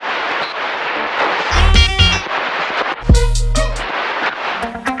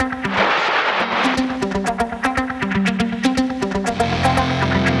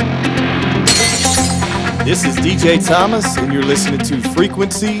DJ Thomas, and you're listening to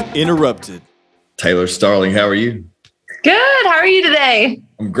Frequency Interrupted. Taylor Starling, how are you? Good. How are you today?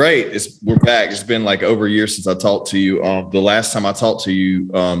 I'm great. We're back. It's been like over a year since I talked to you. The last time I talked to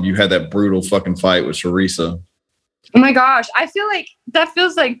you, you had that brutal fucking fight with Teresa. Oh my gosh. I feel like that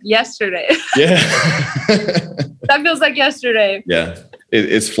feels like yesterday. Yeah. That feels like yesterday. Yeah.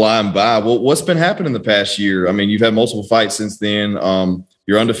 It's flying by. Well, what's been happening the past year? I mean, you've had multiple fights since then.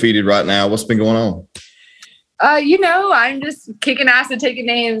 You're undefeated right now. What's been going on? I'm just kicking ass and taking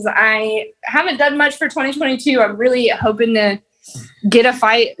names. I haven't done much for 2022. I'm really hoping to get a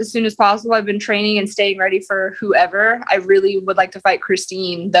fight as soon as possible. I've been training and staying ready for whoever. I really would like to fight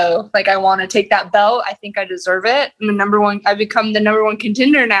Christine, though. Like, I want to take that belt. I think I deserve it. I've become the number one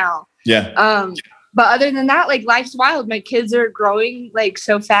contender now. Yeah. But other than that, like, life's wild. My kids are growing like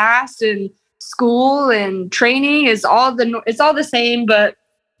so fast, and school and training is it's all the same, but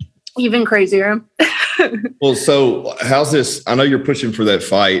even crazier. Well, so how's this? I know you're pushing for that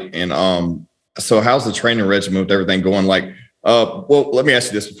fight, and so how's the training regimen with everything going? Like, well, let me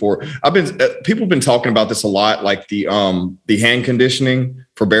ask you this before. People have been talking about this a lot, like the hand conditioning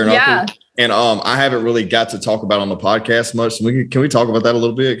for bare knuckle. Yeah. And I haven't really got to talk about it on the podcast much. So can we talk about that a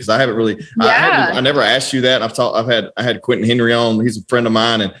little bit? Because I haven't really. Yeah. I never asked you that. I had Quentin Henry on. He's a friend of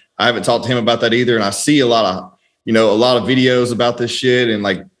mine, and I haven't talked to him about that either. And I see a lot of videos about this shit, and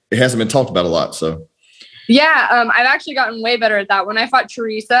like it hasn't been talked about a lot. So. Yeah, I've actually gotten way better at that. When I fought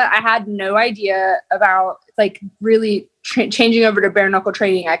Teresa, I had no idea about like really changing over to bare knuckle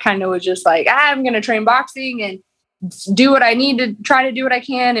training. I kind of was just like, I'm going to train boxing and do what I need to try to do what I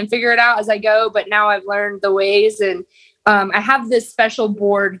can and figure it out as I go. But now I've learned the ways, and I have this special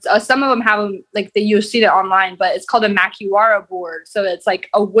board. Some of them have them like you'll see it online, but it's called a Makiwara board. So it's like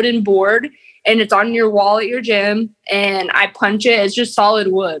a wooden board, and it's on your wall at your gym, and I punch it. It's just solid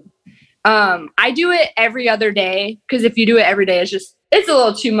wood. I do it every other day, because if you do it every day, it's a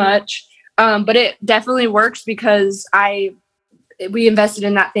little too much. But it definitely works because we invested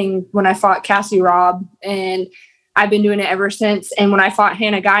in that thing when I fought Cassie Robb, and I've been doing it ever since. And when I fought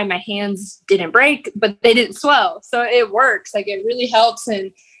Hannah Guy, my hands didn't break, but they didn't swell. So it works. Like, it really helps.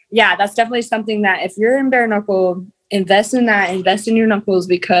 And yeah, that's definitely something that if you're in bare knuckle, invest in that, invest in your knuckles,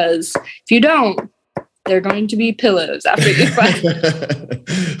 because if you don't, they're going to be pillows after you fight.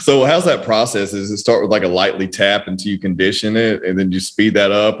 So how's that process? Does it start with like a lightly tap until you condition it, and then you speed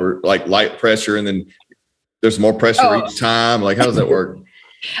that up, or like light pressure and then there's more pressure each time? Like, how does that work?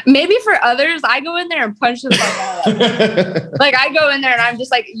 Maybe for others, I go in there and punch them out. Like, I go in there and I'm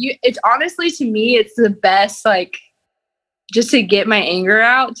just like, it's honestly, to me, it's the best, like, just to get my anger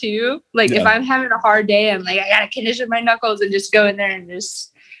out too. Like, if I'm having a hard day, I'm like, I gotta condition my knuckles and just go in there and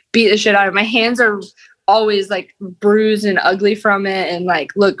just beat the shit out of it. My hands are always like bruised and ugly from it and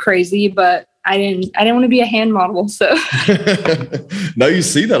like look crazy, but I didn't want to be a hand model. So no, you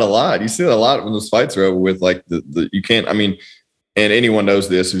see that a lot. You see that a lot when those fights are over with. Like you can't. I mean, and anyone knows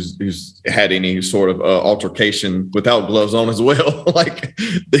this who's had any sort of altercation without gloves on as well. Like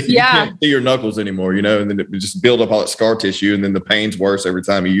you can't see your knuckles anymore, and then it just build up all that scar tissue, and then the pain's worse every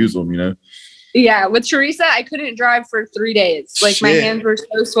time you use them. Yeah, with Teresa, I couldn't drive for 3 days. Like, my hands were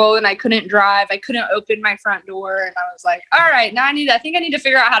so swollen, I couldn't drive. I couldn't open my front door, and I was like, all right, now I think I need to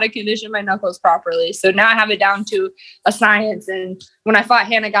figure out how to condition my knuckles properly. So now I have it down to a science. And when I fought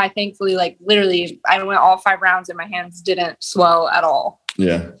Hannah Guy, thankfully, like, literally, I went all 5 rounds and my hands didn't swell at all.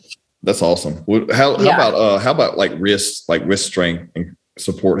 Yeah, that's awesome. How about like wrist strength and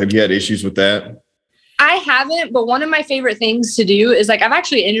support? Have you had issues with that? I haven't, but one of my favorite things to do is, like, I've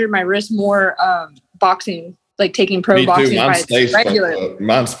actually injured my wrist more boxing, like taking pro boxing fights regularly.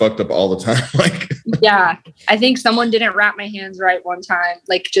 Mine's fucked up all the time. Like, yeah, I think someone didn't wrap my hands right one time.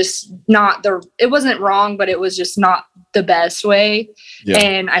 Like, just it wasn't wrong, but it was just not the best way. Yeah.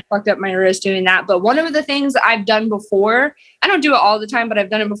 And I fucked up my wrist doing that. But one of the things I've done before, I don't do it all the time, but I've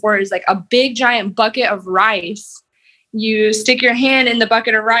done it before, is like a big giant bucket of rice. You stick your hand in the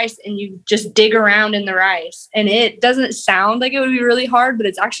bucket of rice and you just dig around in the rice. And it doesn't sound like it would be really hard, but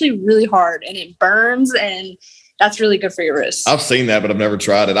it's actually really hard, and it burns, and that's really good for your wrist. I've seen that, but I've never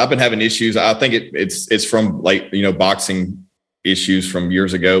tried it. I've been having issues. I think it's from like, boxing issues from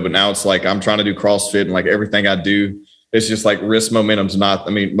years ago, but now it's like I'm trying to do CrossFit, and like everything I do, it's just like wrist mobility's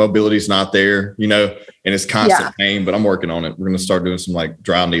not there, and it's constant pain, but I'm working on it. We're going to start doing some like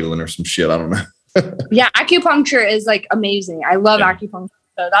dry needling or some shit. I don't know. Yeah, acupuncture is like amazing. I love acupuncture.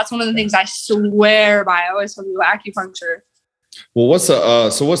 So that's one of the things I swear by. I always tell people acupuncture. Well,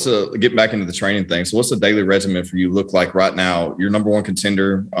 get back into the training thing. So what's the daily regimen for you look like right now? You're number one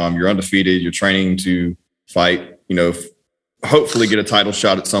contender. You're undefeated. You're training to fight, hopefully get a title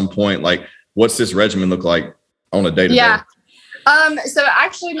shot at some point. Like, what's this regimen look like on a day-to-day? Yeah. So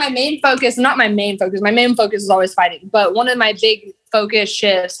actually my main focus is always fighting, but one of my big focus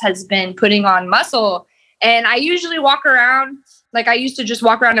shifts has been putting on muscle. And I usually walk around, like I used to just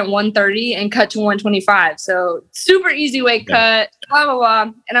walk around at 130 and cut to 125. So super easy weight cut, blah, blah,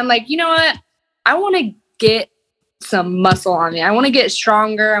 blah. And I'm like, you know what? I want to get some muscle on me. I want to get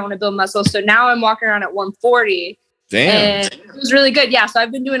stronger. I want to build muscle. So now I'm walking around at 140. Damn. And it was really good. Yeah. So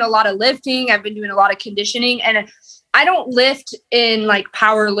I've been doing a lot of lifting. I've been doing a lot of conditioning, and I don't lift in like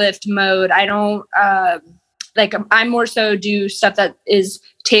power lift mode. I don't I more so do stuff that is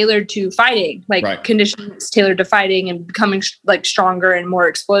tailored to fighting, like conditioning is tailored to fighting and becoming like stronger and more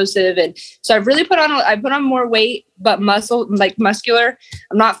explosive. And so I've really put on more weight, but muscular.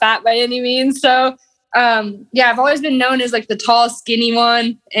 I'm not fat by any means. So I've always been known as like the tall, skinny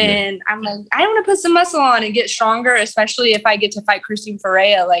one. And I'm like, I want to put some muscle on and get stronger, especially if I get to fight Christine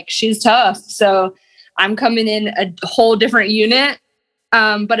Ferreira. Like, she's tough. So I'm coming in a whole different unit.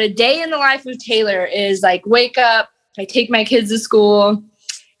 But a day in the life of Taylor is like, wake up, I take my kids to school,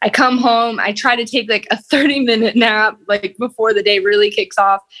 I come home, I try to take like a 30-minute nap, like before the day really kicks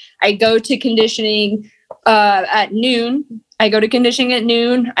off. I go to conditioning at noon. I go to conditioning at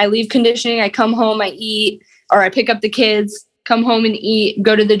noon. I leave conditioning. I come home, I eat, or I pick up the kids, come home and eat,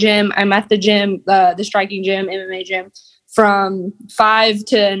 go to the gym. I'm at the gym, the striking gym, MMA gym, from 5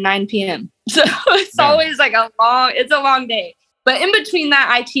 to 9 p.m. So it's always like a long day. But in between that,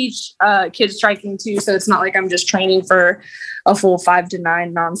 I teach kids striking too. So it's not like I'm just training for a full 5 to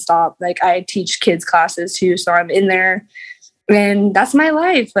 9 nonstop. Like, I teach kids classes too. So I'm in there, and that's my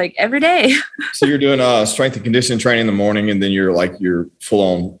life, like every day. So you're doing strength and conditioning training in the morning, and then you're full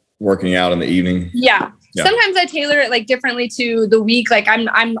on working out in the evening. Yeah. Sometimes I tailor it like differently to the week. Like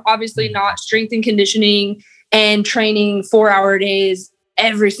I'm obviously not strength and conditioning and training 4-hour days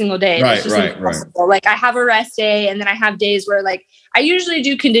every single day. Right. Like, I have a rest day, and then I have days where like I usually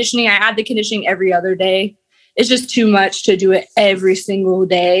do conditioning. I add the conditioning every other day. It's just too much to do it every single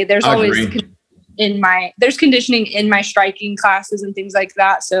day. There's always there's conditioning in my striking classes and things like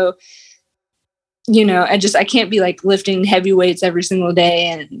that. So, I can't be like lifting heavy weights every single day.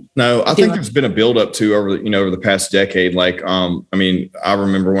 And no, I think there's been a buildup too over the past decade. Like, I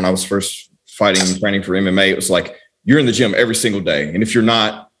remember when I was first fighting and training for MMA, it was like, you're in the gym every single day. And if you're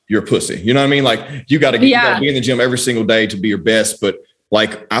not, you're a pussy. You know what I mean? Like, you got to be in the gym every single day to be your best. But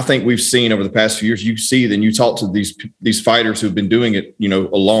like, I think we've seen over the past few years, you talk to these fighters who've been doing it,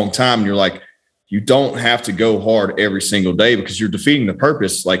 a long time. And you're like, you don't have to go hard every single day, because you're defeating the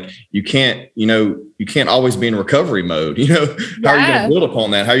purpose. Like, you can't always be in recovery mode. How are you going to build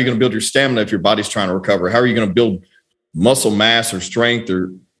upon that? How are you going to build your stamina if your body's trying to recover? How are you going to build muscle mass or strength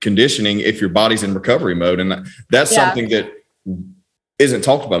or conditioning if your body's in recovery mode? And that's something that isn't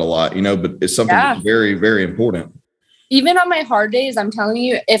talked about a lot, but it's something that's very, very important. Even on my hard days, I'm telling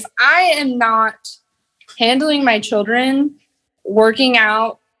you, if I am not handling my children, working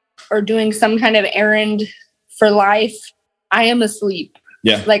out, or doing some kind of errand for life, I am asleep.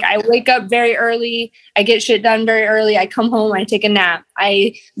 Yeah. Like, I wake up very early. I get shit done very early. I come home. I take a nap.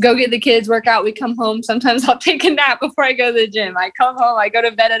 I go get the kids, work out. We come home. Sometimes I'll take a nap before I go to the gym. I come home. I go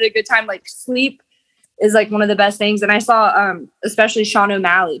to bed at a good time. Like, sleep is like one of the best things. And I saw, especially Sean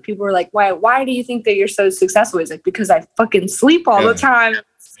O'Malley, people were like, why do you think that you're so successful? He's like, because I fucking sleep all the time.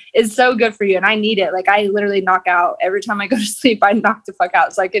 It's so good for you. And I need it. Like, I literally knock out every time I go to sleep. I knock the fuck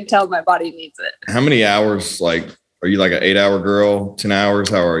out. So I can tell my body needs it. How many hours, like, are you like an 8-hour girl, 10 hours?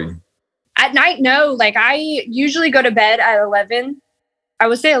 How are you? At night, no. Like, I usually go to bed at 11. I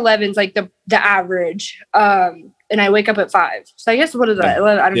would say 11 is like the average. And I wake up at 5. So I guess, what is that?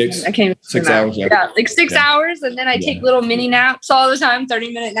 11, I can't even 6 hours. Yeah, like 6 hours. And then I take little mini naps all the time,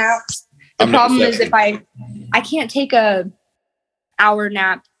 30-minute naps. The problem is if I can't take a hour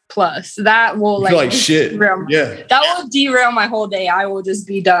nap plus, that will like shit. That will derail my whole day. I will just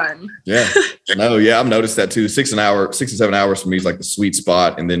be done. Yeah. No, yeah, I've noticed that too. 6 to 7 hours for me is like the sweet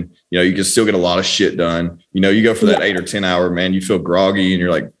spot. And then, you can still get a lot of shit done. You go for that 8 or 10 hour, man, you feel groggy and you're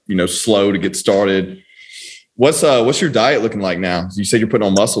like, slow to get started. What's your diet looking like now? You said you're putting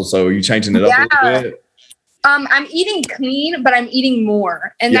on muscle, so are you changing it up a little bit? I'm eating clean, but I'm eating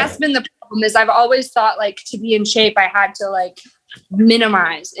more. And that's been the problem, is I've always thought, like, to be in shape, I had to like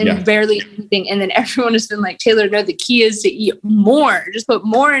minimize and barely eat anything. And then everyone has been like, Taylor, no, the key is to eat more. Just put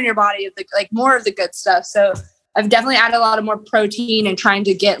more in your body, of more of the good stuff. So I've definitely added a lot of more protein and trying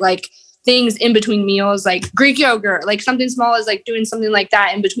to get like things in between meals, like Greek yogurt, like something small, is like doing something like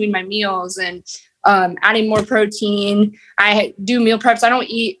that in between my meals, and adding more protein. I do meal preps. I don't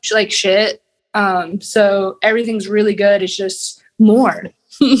eat like shit. So everything's really good. It's just more.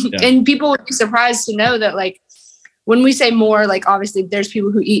 And people would be surprised to know that, like, when we say more, like obviously there's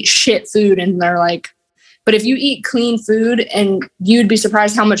people who eat shit food and they're like, but if you eat clean food, and you'd be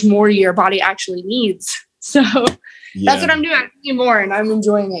surprised how much more your body actually needs. So that's what I'm doing. I'm eating more and I'm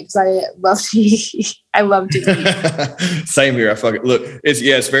enjoying it because I love to eat. I love to eat. Same here. I fucking look.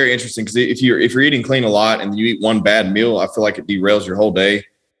 It's very interesting because if you're eating clean a lot and you eat one bad meal, I feel like it derails your whole day,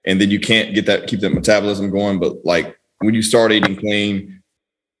 and then you can't keep that metabolism going. But like when you start eating clean,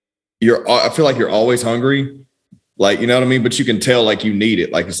 I feel like you're always hungry. Like, you know what I mean? But you can tell like you need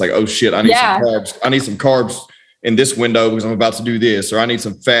it. Like, it's like, oh shit, I need some carbs. I need some carbs in this window because I'm about to do this, or I need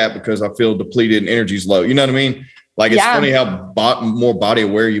some fat because I feel depleted and energy's low. You know what I mean? Like, it's funny how more body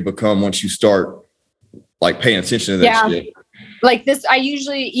aware you become once you start like paying attention to that shit. Like this, I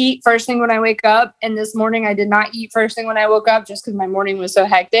usually eat first thing when I wake up. And this morning I did not eat first thing when I woke up just because my morning was so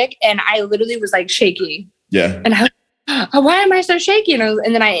hectic. And I literally was like shaky. Yeah. And I was, why am I so shaky? And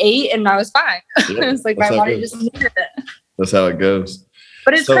then I ate and I was fine. Yeah, It's like my body just needed it. That's how it goes.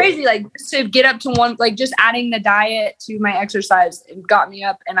 But it's crazy, like to get up to one, like just adding the diet to my exercise, it got me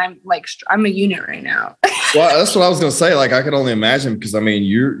up, and I'm like, I'm a unit right now. Well, that's what I was gonna say. Like, I could only imagine because I mean,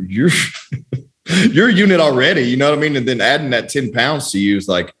 you're you're a unit already. You know what I mean? And then adding that 10 pounds to you is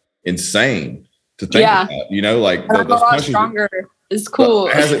like insane to think about. You know, like I'm a lot stronger. It's cool.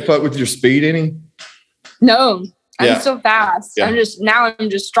 Has it fucked with your speed any? No. I'm so fast. Yeah. I'm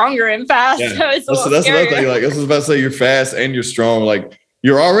just stronger and fast. Yeah. So it's that's another thing. Like, I was about to say, you're fast and you're strong. Like,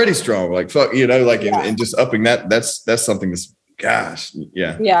 you're already strong. Like, fuck, you know, like, and just upping that's something that's, gosh,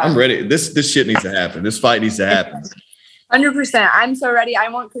 yeah. I'm ready. This shit needs to happen. This fight needs to happen. 100%. I'm so ready. I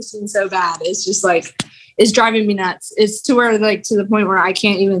want Christine so bad. It's just like, it's driving me nuts. It's to where, like, to the point where I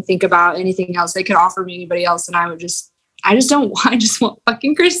can't even think about anything else they could offer me, anybody else. And I just want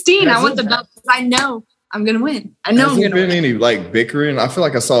fucking Christine. I want the belt because I know I'm going to win. I know I'm going to win. Any like bickering? I feel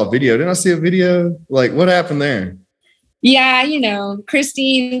like I saw a video. Didn't I see a video? Like, what happened there? Yeah, you know,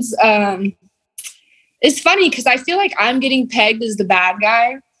 Christine's, it's funny because I feel like I'm getting pegged as the bad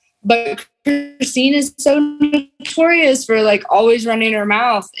guy, but Christine is so notorious for like always running her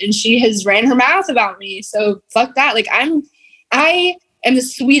mouth, and she has ran her mouth about me. So fuck that. Like I am the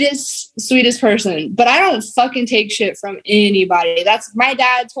sweetest person, but I don't fucking take shit from anybody. That's my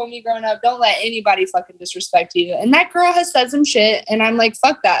dad told me growing up, don't let anybody fucking disrespect you. And that girl has said some shit, and I'm like,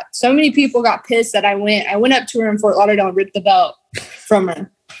 fuck that. So many people got pissed that I went up to her in Fort Lauderdale and ripped the belt from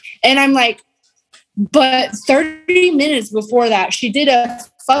her. And I'm like, but 30 minutes before that, she did a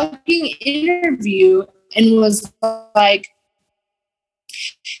fucking interview and was like,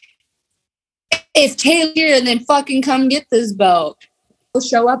 if Taylor here, then fucking come get this belt.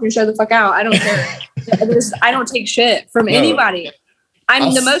 Show up and show the fuck out. I don't care. I don't take shit from anybody.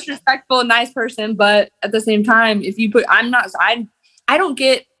 I'm the most respectful, nice person, but at the same time, I don't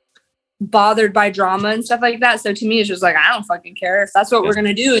get bothered by drama and stuff like that. So to me, it's just like, I don't fucking care. If that's what we're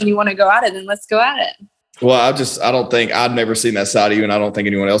gonna do and you want to go at it, then let's go at it. Well, I don't think I've never seen that side of you, and I don't think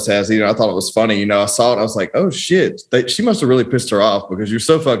anyone else has either. I thought it was funny. You know, I saw it. I was like, oh shit, she must have really pissed her off because you're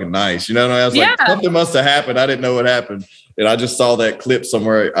so fucking nice. You know, and I was like, something must have happened. I didn't know what happened. And I just saw that clip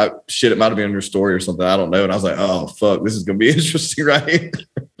somewhere. It might have been on your story or something. I don't know. And I was like, oh fuck, this is going to be interesting, right?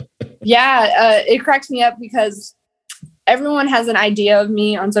 It cracks me up because everyone has an idea of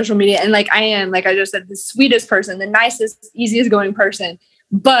me on social media. And like, I am, like I just said, the sweetest person, the nicest, easiest going person.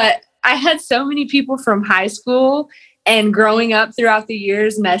 But I had so many people from high school and growing up throughout the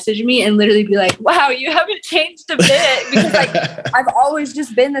years message me and literally be like, wow, you haven't changed a bit. Because like, I've always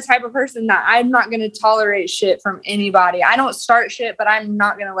just been the type of person that I'm not going to tolerate shit from anybody. I don't start shit, but I'm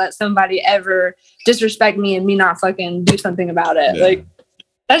not going to let somebody ever disrespect me and me not fucking do something about it. Yeah. Like,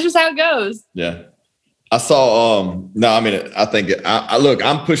 that's just how it goes. Yeah. I saw, I think look,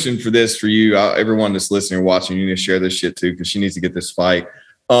 I'm pushing for this for you. Everyone that's listening or watching, you need to share this shit too, because she needs to get this fight.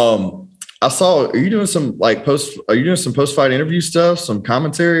 I saw, are you doing some post-fight interview stuff, some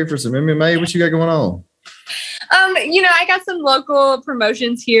commentary for some MMA? What you got going on? I got some local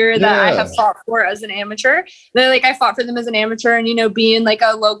promotions here that I have fought for as an amateur. I fought for them as an amateur, and, being like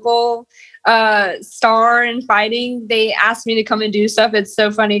a local star and fighting, they asked me to come and do stuff. It's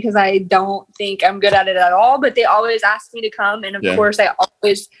so funny because I don't think I'm good at it at all, but they always ask me to come. And of course I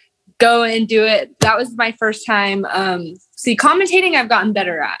always go and do it. That was my first time. Commentating I've gotten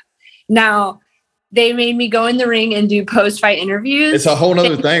better at. Now, they made me go in the ring and do post-fight interviews. It's a whole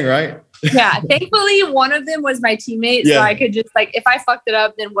nother thing, right? Yeah. Thankfully, one of them was my teammate. So I could just if I fucked it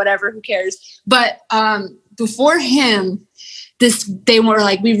up, then whatever, who cares? But before him, they were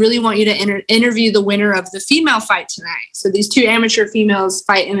like, we really want you to interview the winner of the female fight tonight. So these two amateur females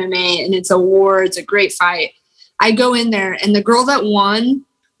fight MMA, and it's a war. It's a great fight. I go in there, and the girl that won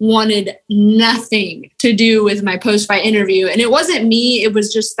wanted nothing to do with my post-fight interview. And it wasn't me. It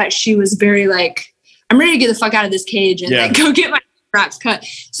was just that she was very like, I'm ready to get the fuck out of this cage and like go get my wraps cut.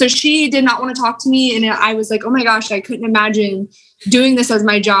 So she did not want to talk to me. And I was like, oh my gosh, I couldn't imagine doing this as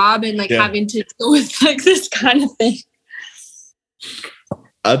my job and like having to deal with like this kind of thing.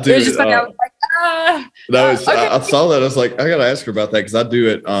 I do. It was just like, I was like, okay. I saw that. I was like, I got to ask her about that because I do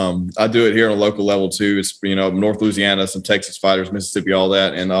it. I do it here on a local level too. It's, North Louisiana, some Texas fighters, Mississippi, all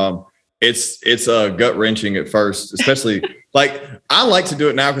that. And it's gut wrenching at first, especially like I like to do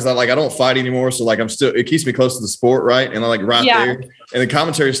it now because I don't fight anymore. So like it keeps me close to the sport. Right. And I like there. And the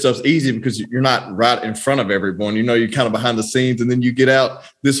commentary stuff's easy because you're not right in front of everyone. You're kind of behind the scenes. And then you get out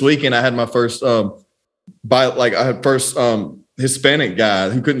this weekend. I had my first Hispanic guy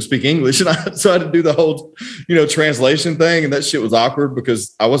who couldn't speak English. And so I had to do the whole, translation thing. And that shit was awkward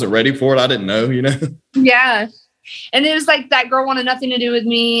because I wasn't ready for it. I didn't know, Yeah. And it was like that girl wanted nothing to do with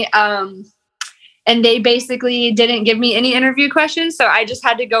me. And they basically didn't give me any interview questions. So I just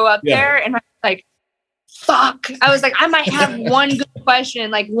had to go up there and I was like, fuck. I was like, I might have one good question,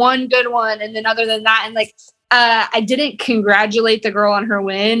 like one good one. And then other than that, and like, I didn't congratulate the girl on her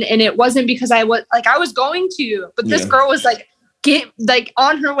win. And it wasn't because I was going to, but this girl was like,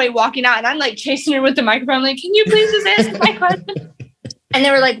 on her way walking out. And I'm like chasing her with the microphone. Like, can you please just answer my question? And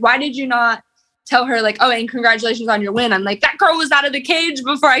they were like, why did you not tell her like, oh, and congratulations on your win? I'm like, that girl was out of the cage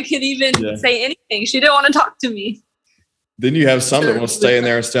before I could even say anything. She didn't want to talk to me. Then you have some that want to stay in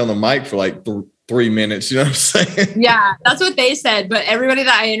there and stay on the mic for like 3 minutes. You know what I'm saying? Yeah, that's what they said. But everybody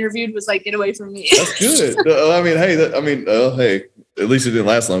that I interviewed was like, get away from me. That's good. Hey, at least it didn't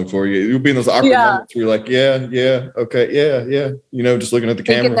last long for you. You'll be in those awkward moments where you're like, okay, just looking at the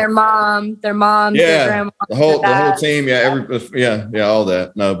camera. Their mom, their grandma, the whole team, all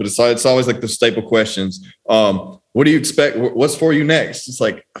that. No, but it's always like the staple questions. What do you expect? What's for you next? It's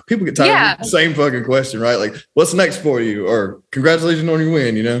like people get tired of the same fucking question, right? Like, what's next for you? Or congratulations on your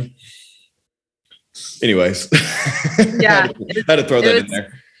win, Anyways, yeah, had to throw that in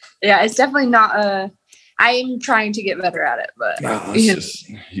there. Yeah, it's definitely not I'm trying to get better at it, but you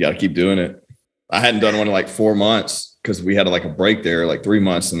got to keep doing it. I hadn't done one in like 4 months because we had like a break there, like 3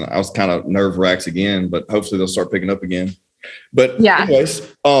 months, and I was kind of nerve wracked again. But hopefully they'll start picking up again. But anyways,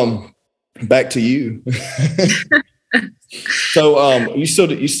 back to you. So you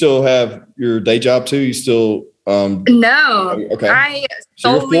still have your day job too? You still no. Okay. I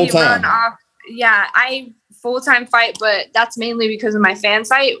solely run off. Yeah, I full-time fight, but that's mainly because of my fan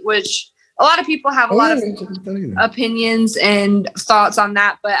site, which a lot of people have a lot of opinions and thoughts on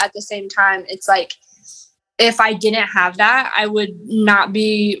that. But at the same time, it's like, if I didn't have that, I would not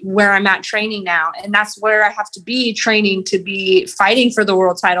be where I'm at training now. And that's where I have to be training to be fighting for the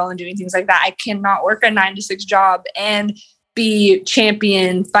world title and doing things like that. I cannot work a 9-to-6 job and be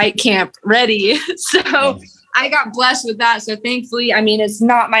champion fight camp ready. So I got blessed with that. So thankfully, it's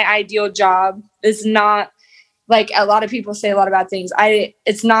not my ideal job. It's not like a lot of people say a lot of bad things.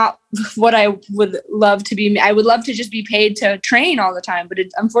 It's not what I would love to be. I would love to just be paid to train all the time, but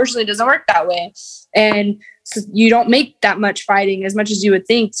it unfortunately doesn't work that way. And so you don't make that much fighting as much as you would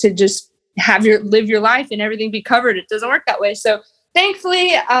think to just live your life and everything be covered. It doesn't work that way. So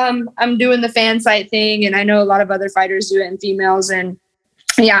thankfully, I'm doing the fan site thing, and I know a lot of other fighters do it in females, and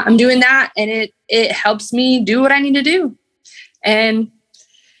I'm doing that, and it helps me do what I need to do. And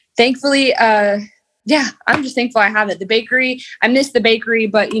thankfully, I'm just thankful I have it. The bakery, I miss the bakery,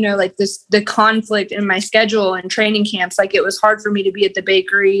 but the conflict in my schedule and training camps, like it was hard for me to be at the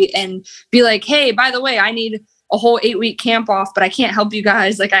bakery and be like, hey, by the way, I need a whole 8-week camp off, but I can't help you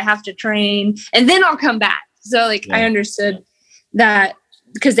guys. Like I have to train and then I'll come back. So I understood that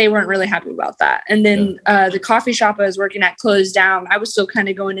because they weren't really happy about that. And then the coffee shop I was working at closed down. I was still kind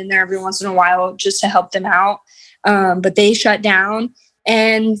of going in there every once in a while just to help them out. But they shut down.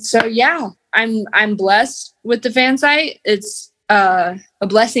 And so, I'm blessed with the fan site. It's a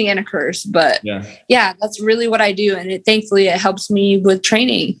blessing and a curse, but that's really what I do. And thankfully it helps me with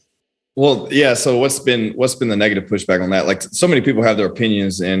training. Well, so what's been the negative pushback on that? Like so many people have their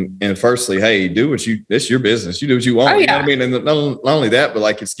opinions and firstly, hey, it's your business. You do what you want. You know what I mean? And not only that, but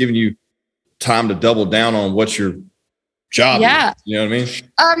like it's giving you time to double down on what your job is. You know what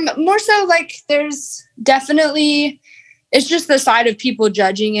I mean? More so like there's definitely, it's just the side of people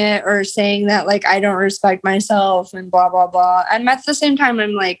judging it or saying that like I don't respect myself and blah, blah, blah. And at the same time,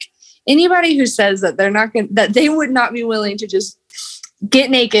 I'm like, anybody who says that that they would not be willing to just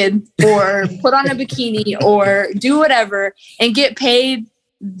get naked or put on a bikini or do whatever and get paid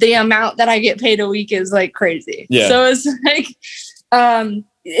the amount that I get paid a week is like crazy. Yeah. So it's like,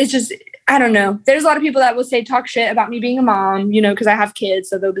 it's just, I don't know. There's a lot of people that will talk shit about me being a mom, you know, because I have kids.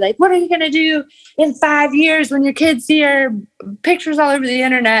 So they'll be like, what are you going to do in 5 years when your kids see your pictures all over the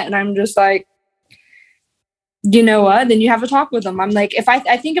internet? And I'm just like, you know what? Then you have a talk with them. I'm like, if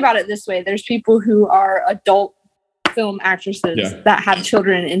I think about it this way, there's people who are adult film actresses that have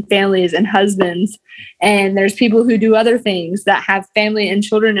children and families and husbands. And there's people who do other things that have family and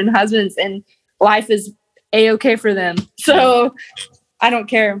children and husbands, and life is A-okay for them. So I don't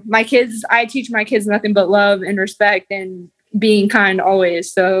care. My kids, I teach my kids nothing but love and respect and being kind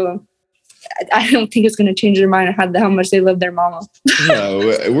always. So I don't think it's going to change their mind on how much they love their mama. No,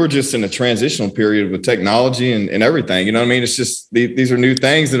 we're just in a transitional period with technology and everything. You know what I mean? It's just these are new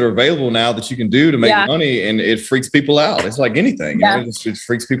things that are available now that you can do to make money, and it freaks people out. It's like anything. You know? It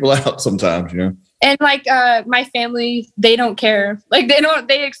freaks people out sometimes, you know? And like my family, they don't care. Like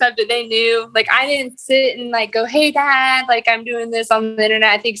they accept it. They knew. Like I didn't sit and like go, hey dad, like I'm doing this on the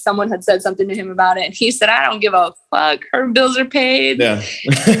internet. I think someone had said something to him about it, and he said, I don't give a fuck. Her bills are paid. Yeah.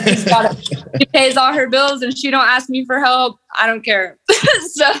 She pays all her bills and she don't ask me for help. I don't care.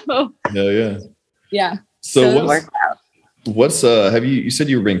 So yeah. So it worked out. What's you said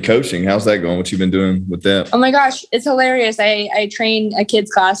you've been coaching. How's that going? What you've been doing with that? Oh my gosh, it's hilarious. I train a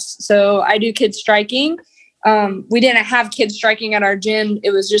kids class. So I do kids striking. We didn't have kids striking at our gym. It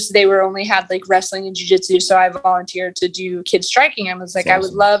was just they were only had like wrestling and jiu-jitsu. So I volunteered to do kids striking. I was like, I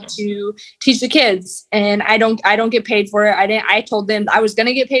would love to teach the kids, and I don't get paid for it. I told them I was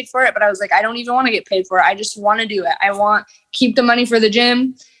gonna get paid for it, but I was like, I don't even want to get paid for it. I just want to do it. I want keep the money for the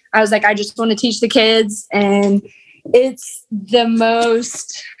gym. I was like, I just want to teach the kids, and it's the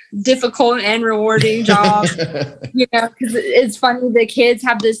most difficult and rewarding job, you know, because it's funny. The kids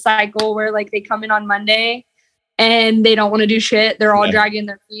have this cycle where like they come in on Monday and they don't want to do shit. They're all dragging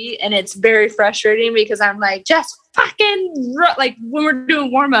their feet, and it's very frustrating because I'm like, just fucking run. Like when we're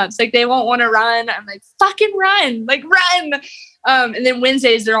doing warm-ups, like they won't want to run. I'm like, fucking run, like run. And then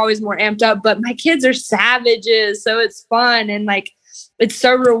Wednesdays, they're always more amped up, but my kids are savages. So it's fun. And like, it's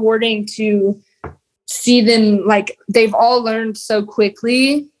so rewarding to see them, like they've all learned so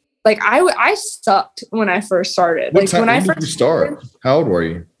quickly. Like I sucked when I first started. When did you start? How old were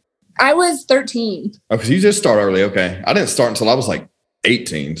you? I was 13. Oh, because you just start early. Okay. I didn't start until I was like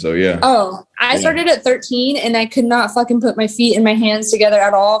 18. So yeah. Oh, I started at 13 and I could not fucking put my feet and my hands together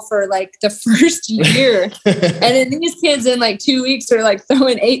at all for like the first year. And then these kids in like 2 weeks are like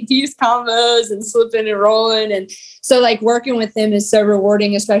throwing 8-piece combos and slipping and rolling. And so like working with them is so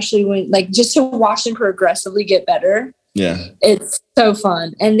rewarding, especially when like just to watch them progressively get better. Yeah. It's so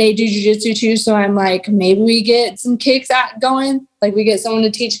fun. And they do jiu-jitsu too. So I'm like, maybe we get some kicks going. Like we get someone to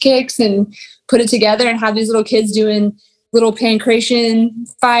teach kicks and put it together and have these little kids doing little pancration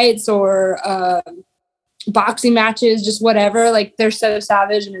fights or boxing matches, just whatever. Like they're so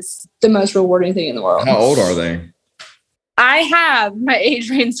savage, and it's the most rewarding thing in the world. How old are they? I have my age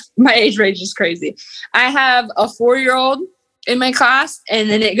range is crazy. I have a 4-year-old in my class, and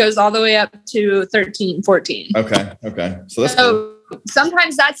then it goes all the way up to 13, 14. Okay. So that's cool.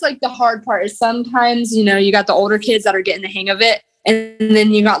 Sometimes that's like the hard part is sometimes, you know, you got the older kids that are getting the hang of it. And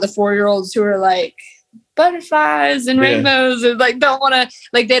then you got the 4-year-olds who are like butterflies and rainbows and like don't want to,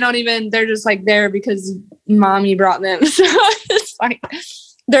 like they don't even, they're just like there because mommy brought them. So it's like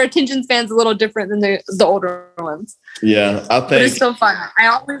their attention span's a little different than the older ones. Yeah, I think. But it's still fun. I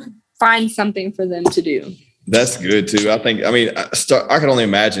always find something for them to do. That's good too. I think. I mean, I can only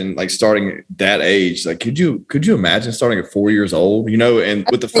imagine like starting at that age. Like, could you imagine starting at 4 years old? You know, and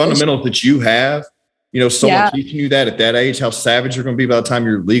with the fundamentals that you have, you know, someone teaching you that at that age, how savage you're going to be by the time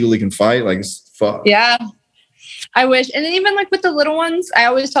you legally can fight. Like, it's fuck. Yeah, I wish. And then even like with the little ones, I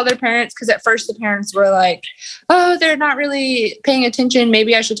always tell their parents, because at first the parents were like, "Oh, they're not really paying attention.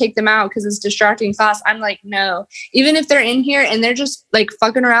 Maybe I should take them out because it's distracting class." I'm like, no. Even if they're in here and they're just like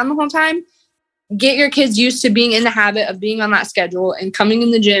fucking around the whole time, get your kids used to being in the habit of being on that schedule and coming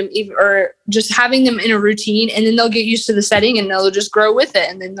in the gym, or just having them in a routine, and then they'll get used to the setting and they'll just grow with it,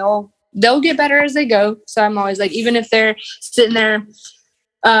 and then they'll get better as they go. So I'm always like, even if they're sitting there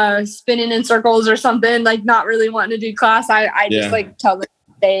spinning in circles or something, like not really wanting to do class, I just like tell them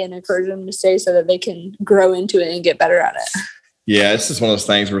to stay and encourage them to stay so that they can grow into it and get better at it. Yeah, it's just one of those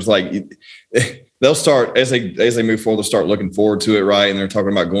things where it's like they'll start as they move forward, they'll start looking forward to it, right? And they're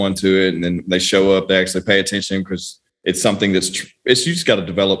talking about going to it, and then they show up, they actually pay attention because it's something you just got to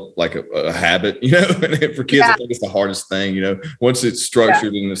develop like a habit, you know. And for kids, I think it's the hardest thing, you know. Once it's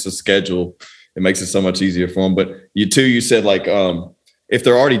structured and it's a schedule, it makes it so much easier for them. But you said like if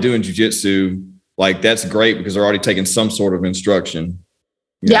they're already doing jiu-jitsu, like that's great because they're already taking some sort of instruction.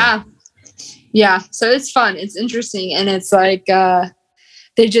 Yeah. So it's fun. It's interesting. And it's like,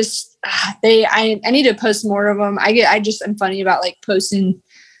 they just, I need to post more of them. I'm funny about like posting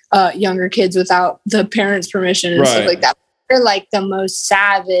younger kids without the parents' permission and stuff like that. They're like the most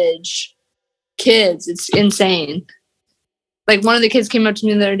savage kids. It's insane. Like one of the kids came up to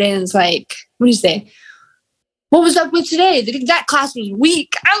me the other day and was like, what do you say? What was up with today? That class was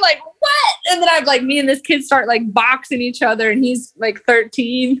weak. I'm like, what? And then I've like, me and this kid start like boxing each other and he's like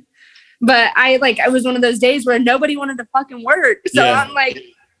 13. But I was one of those days where nobody wanted to fucking work. So I'm like,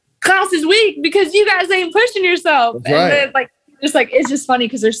 class is weak because you guys ain't pushing yourself. That's right. And then it's just funny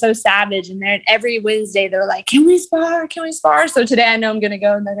because they're so savage. And then every Wednesday they're like, can we spar? Can we spar? So today I know I'm going to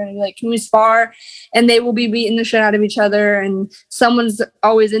go and they're going to be like, can we spar? And they will be beating the shit out of each other. And someone's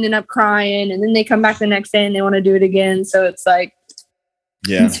always ending up crying. And then they come back the next day and they want to do it again. So it's like,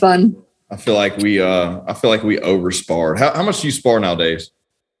 it's fun. I feel like we over sparred. How much do you spar nowadays?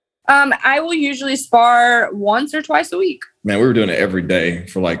 I will usually spar once or twice a week. Man, we were doing it every day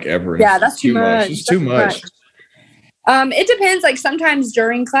for like ever. Yeah, that's too much. It's too much. It depends. Like sometimes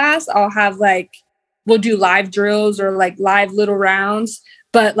during class, I'll have we'll do live drills or like live little rounds,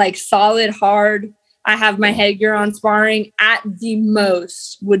 but like solid hard. I have my headgear on sparring at the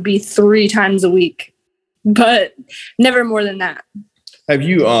most would be 3 times a week, but never more than that. Have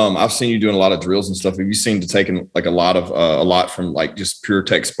you, I've seen you doing a lot of drills and stuff. Have you seen to taking like a lot from like just pure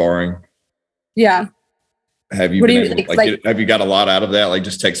tech sparring? Yeah. Have you have you got a lot out of that? Like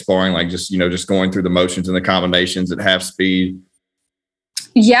just tech sparring, like just, just going through the motions and the combinations at half speed.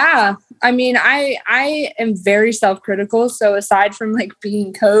 Yeah. I mean, I am very self-critical. So aside from like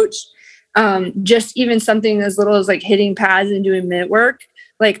being coached, just even something as little as like hitting pads and doing minute work,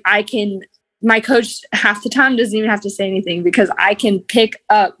 like my coach half the time doesn't even have to say anything because I can pick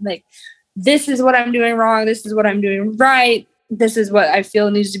up like, this is what I'm doing wrong. This is what I'm doing right. This is what I feel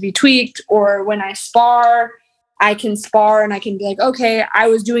needs to be tweaked. Or when I spar, I can spar and I can be like, okay, I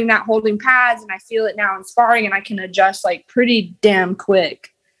was doing that holding pads and I feel it now in sparring and I can adjust like pretty damn quick.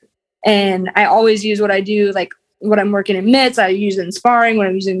 And I always use what I do, like what I'm working in mitts, I use it in sparring. When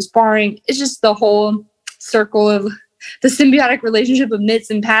I'm using sparring, it's just the whole circle of the symbiotic relationship of mitts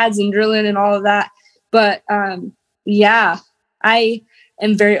and pads and drilling and all of that. But I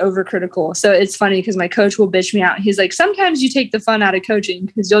am very overcritical. So it's funny because my coach will bitch me out. He's like, sometimes you take the fun out of coaching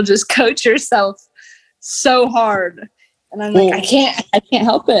because you'll just coach yourself so hard. And I'm like, I can't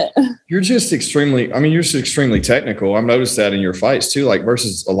help it. You're just extremely technical. I've noticed that in your fights too, like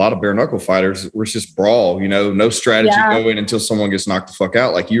versus a lot of bare knuckle fighters where it's just brawl, no strategy go in until someone gets knocked the fuck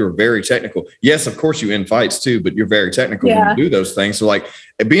out. Like you're very technical. Yes, of course you end fights too, but you're very technical when you do those things. So like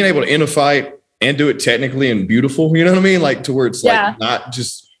being able to end a fight and do it technically and beautiful, you know what I mean? Like to where it's like not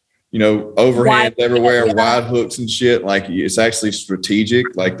just, overhands everywhere, wide hooks and shit. Like it's actually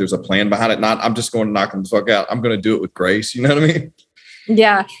strategic. Like there's a plan behind it. Not, I'm just going to knock them the fuck out. I'm going to do it with grace. You know what I mean?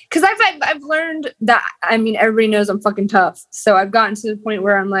 Yeah. Cause I've learned that, I mean, everybody knows I'm fucking tough. So I've gotten to the point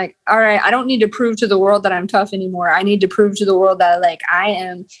where I'm like, all right, I don't need to prove to the world that I'm tough anymore. I need to prove to the world that like, I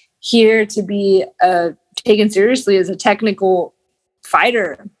am here to be taken seriously as a technical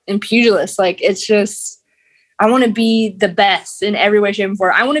fighter and pugilist. Like it's just, I want to be the best in every way, shape, and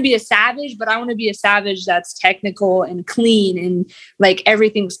form. I want to be a savage, but I want to be a savage that's technical and clean and like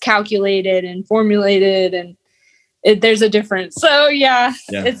everything's calculated and formulated and there's a difference. So I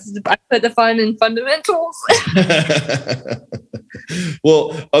put the fun in fundamentals.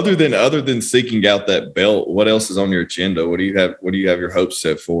 Well, other than seeking out that belt, what else is on your agenda? What do you have your hopes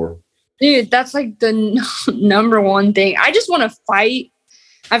set for? Dude, that's like the number one thing. I just want to fight.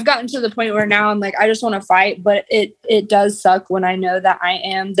 I've gotten to the point where now I'm like, I just want to fight, but it does suck when I know that I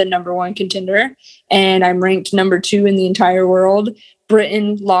am the number one contender and I'm ranked number 2 in the entire world.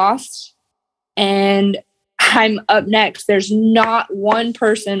 Britain lost and I'm up next. There's not one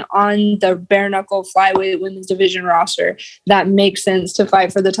person on the bare knuckle flyweight women's division roster that makes sense to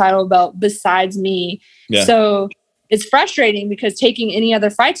fight for the title belt besides me. Yeah. So it's frustrating because taking any other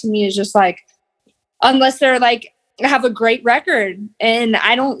fight to me is just like, unless they're like, have a great record, and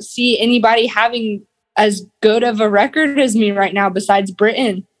I don't see anybody having as good of a record as me right now besides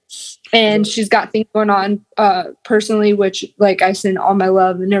Britain. And she's got things going on personally, which like I send all my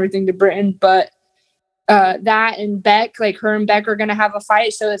love and everything to Britain, but that and Beck, like her and Beck are going to have a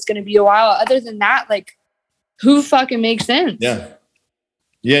fight. So it's going to be a while. Other than that, like who fucking makes sense? Yeah.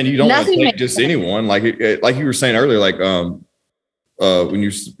 Yeah. And you don't want to take just anyone like you were saying earlier, like, when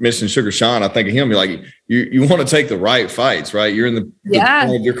you mentioned Sugar Sean, I think of him. You're like, you want to take the right fights, right? You're in the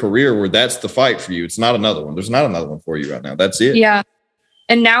point of your career where that's the fight for you. It's not another one. There's not another one for you right now. That's it. Yeah.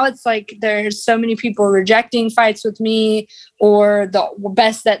 And now it's like there's so many people rejecting fights with me or the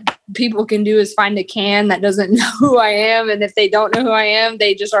best that people can do is find a can that doesn't know who I am. And if they don't know who I am,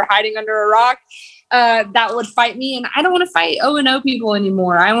 they just are hiding under a rock. That would fight me. And I don't want to fight O&O people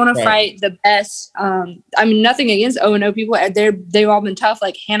anymore. I want to fight the best. I mean, nothing against O&O people. They've all been tough.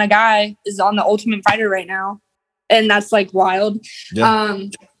 Like Hannah Guy is on the Ultimate Fighter right now. And that's like wild. Yeah.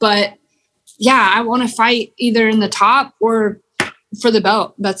 But yeah, I want to fight either in the top or for the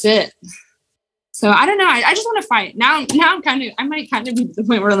belt. That's it. So I don't know. I just want to fight now. I might kind of be to the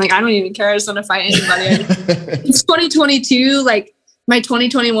point where I'm like, I don't even care. I just want to fight anybody. It's 2022. Like my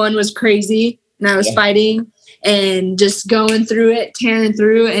 2021 was crazy and I was fighting and just going through it, tearing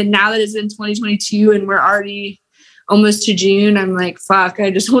through. And now that it's in 2022 and we're already almost to June, I'm like, fuck,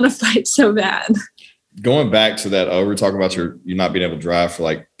 I just want to fight so bad. Going back to that, we were talking about you not being able to drive for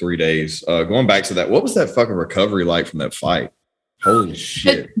like 3 days. Going back to that, what was that fucking recovery like from that fight? Holy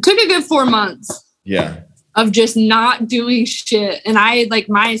shit. It took a good 4 months. Yeah. Of just not doing shit. And I, like,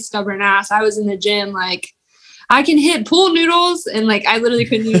 my stubborn ass, I was in the gym, like, I can hit pool noodles. And, like, I literally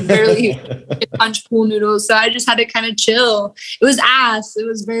couldn't even barely punch pool noodles. So I just had to kind of chill. It was ass. It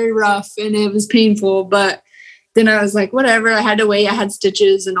was very rough and it was painful. But then I was like, whatever. I had to wait. I had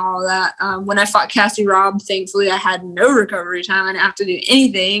stitches and all of that. When I fought Cassie Robb, thankfully, I had no recovery time. I didn't have to do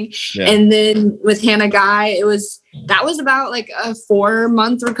anything. Yeah. And then with Hannah Guy, that was about like a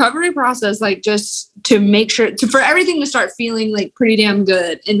 4-month recovery process, like just to make sure for everything to start feeling like pretty damn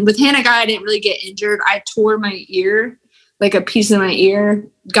good. And with Hannah Guy, I didn't really get injured. I tore my ear, like a piece of my ear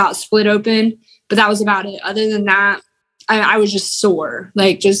got split open, but that was about it. Other than that, I was just sore,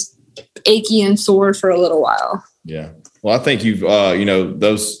 like just achy and sore for a little while. Yeah. Well, I think you've,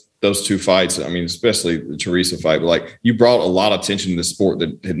 those 2 fights, I mean, especially the Teresa fight, but like you brought a lot of attention to the sport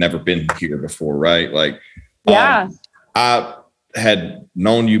that had never been here before, right? Like, yeah. I had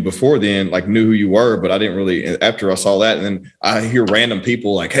known you before then, like knew who you were, but I didn't really, after I saw that, and then I hear random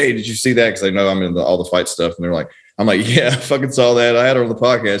people like, hey, did you see that? Cause they know I'm in all the fight stuff. And they're like, I'm like, yeah, I fucking saw that. I had her on the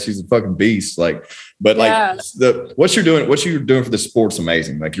podcast. She's a fucking beast. Like, but like what you're doing for the sport's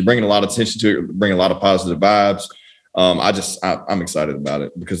amazing. Like you're bringing a lot of attention to it, bringing a lot of positive vibes. I'm excited about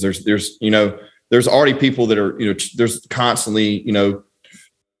it because there's already people that are, there's constantly,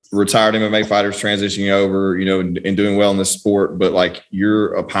 retired MMA fighters transitioning over, and doing well in this sport, but like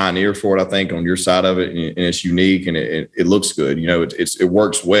you're a pioneer for it, I think, on your side of it, and it's unique and it looks good. It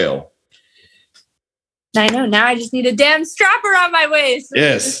works well. I know. Now I just need a damn strap around my waist.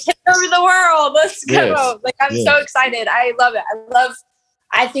 Yes. Just take over the world. Let's go. Yes. Like I'm so excited. I love it.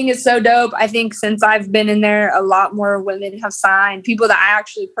 I think it's so dope. I think since I've been in there, a lot more women have signed. People that I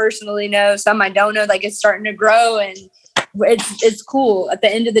actually personally know, some I don't know. Like it's starting to grow, and it's cool. At the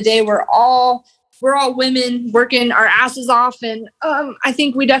end of the day, we're all women working our asses off, and I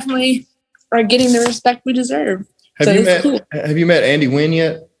think we definitely are getting the respect we deserve. Have you met Andy Nguyen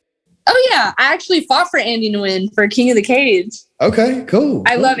yet? Oh yeah, I actually fought for Andy Nguyen for King of the Cage. Okay, cool.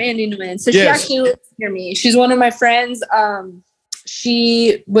 I love Andy Nguyen. So she actually lives near me. She's one of my friends.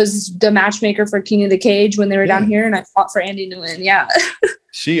 She was the matchmaker for King of the Cage when they were down here, and I fought for Andy Nguyen. Yeah.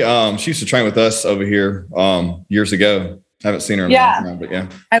 She used to train with us over here years ago. I haven't seen her in a long time, but yeah.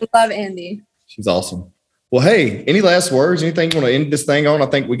 I love Andy. She's awesome. Well, hey, any last words? Anything you want to end this thing on? I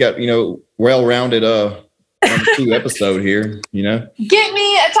think we got, well-rounded number 2 episode here, Get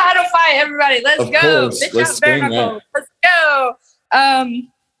me a title fight, everybody. Let's go. Bitch out bare knuckle. Let's go.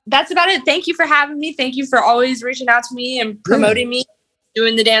 That's about it. Thank you for having me. Thank you for always reaching out to me and promoting me,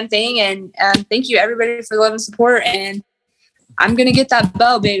 doing the damn thing. And thank you, everybody, for the love and support. And I'm going to get that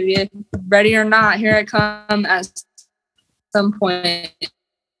belt, baby. Ready or not, here I come at some point.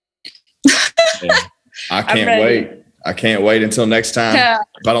 I can't wait. I can't wait until next time. Yeah.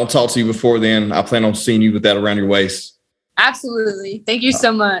 If I don't talk to you before then, I plan on seeing you with that around your waist. Absolutely. Thank you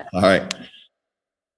so much. All right.